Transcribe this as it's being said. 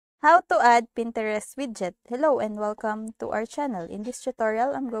How to add Pinterest widget. Hello and welcome to our channel. In this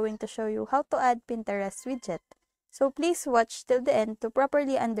tutorial, I'm going to show you how to add Pinterest widget. So please watch till the end to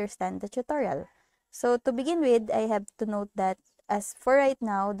properly understand the tutorial. So to begin with, I have to note that as for right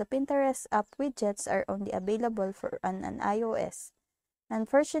now, the Pinterest app widgets are only available for on an iOS.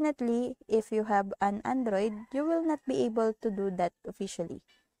 Unfortunately, if you have an Android, you will not be able to do that officially.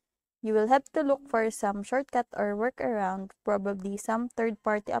 You will have to look for some shortcut or workaround, probably some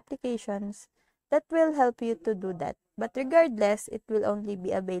third-party applications that will help you to do that. But regardless, it will only be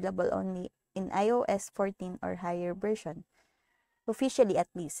available only in iOS 14 or higher version, officially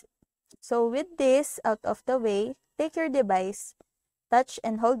at least. So with this out of the way, take your device, touch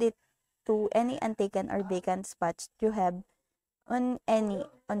and hold it to any untaken or vacant spots you have on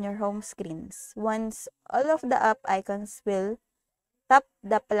your home screens. Once all of the app icons will tap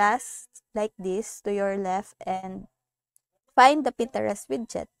the plus like this to your left and find the Pinterest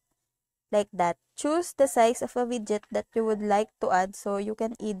widget like that. Choose the size of a widget that you would like to add so you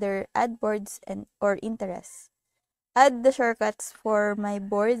can either add boards and or interests. Add the shortcuts for my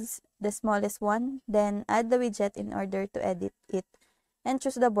boards, the smallest one, then add the widget in order to edit it and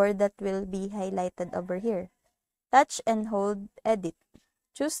choose the board that will be highlighted over here. Touch and hold edit.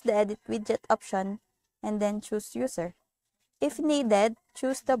 Choose the edit widget option and then choose user. If needed,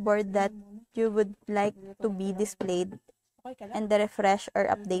 choose the board that you would like to be displayed and the refresh or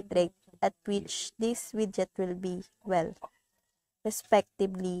update rate at which this widget will be, well,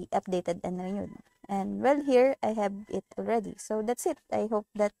 respectively updated and renewed. And well, here I have it already. So that's it. I hope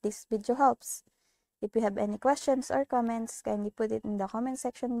that this video helps. If you have any questions or comments, kindly put it in the comment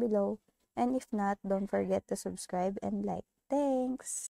section below. And if not, don't forget to subscribe and like. Thanks!